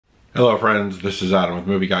Hello friends, this is Adam with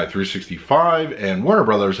Movie Guy 365, and Warner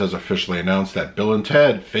Brothers has officially announced that Bill and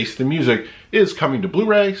Ted Face the Music is coming to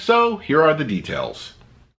Blu-ray, so here are the details.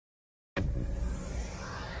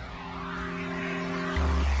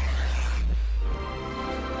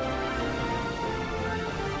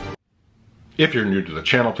 If you're new to the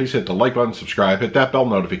channel, please hit the like button, subscribe, hit that bell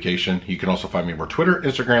notification. You can also find me on Twitter,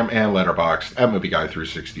 Instagram, and Letterboxd at Movie Guy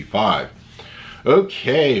 365.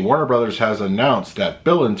 Okay, Warner Brothers has announced that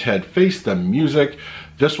Bill and Ted Face the Music.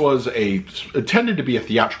 This was intended to be a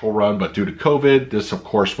theatrical run, but due to COVID, this of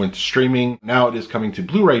course went to streaming. Now it is coming to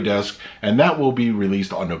Blu-ray disc, and that will be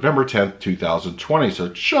released on November 10th, 2020. So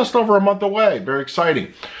just over a month away. Very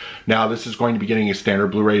exciting. Now this is going to be getting a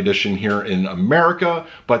standard Blu-ray edition here in America,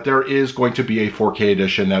 but there is going to be a 4K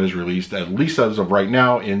edition that is released, at least as of right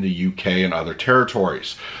now, in the UK and other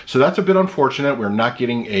territories. So that's a bit unfortunate. We're not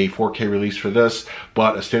getting a 4K release for this,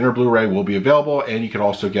 but a standard Blu-ray will be available, and you can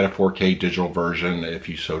also get a 4K digital version if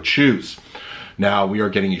you so choose. Now we are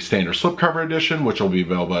getting a standard slipcover edition, which will be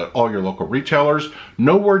available at all your local retailers.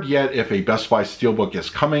 No word yet if a Best Buy Steelbook is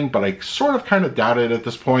coming, but I sort of kind of doubt it at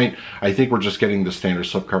this point. I think we're just getting the standard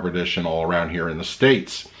slipcover edition all around here in the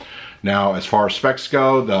States. Now, as far as specs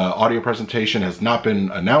go, the audio presentation has not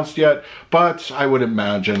been announced yet, but I would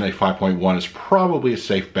imagine a 5.1 is probably a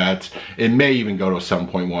safe bet. It may even go to a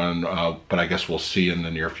 7.1, but I guess we'll see in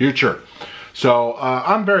the near future. So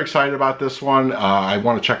I'm very excited about this one. I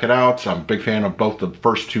want to check it out. I'm a big fan of both the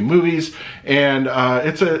first two movies, and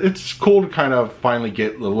it's cool to kind of finally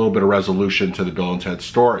get a little bit of resolution to the Bill and Ted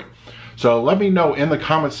story. So let me know in the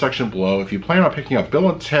comments section below if you plan on picking up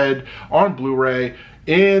Bill and Ted on Blu-ray.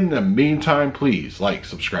 In the meantime, please like,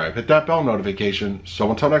 subscribe, hit that bell notification. So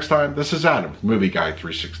until next time, this is Adam with Movie Guy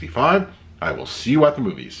 365. I will see you at the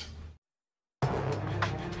movies.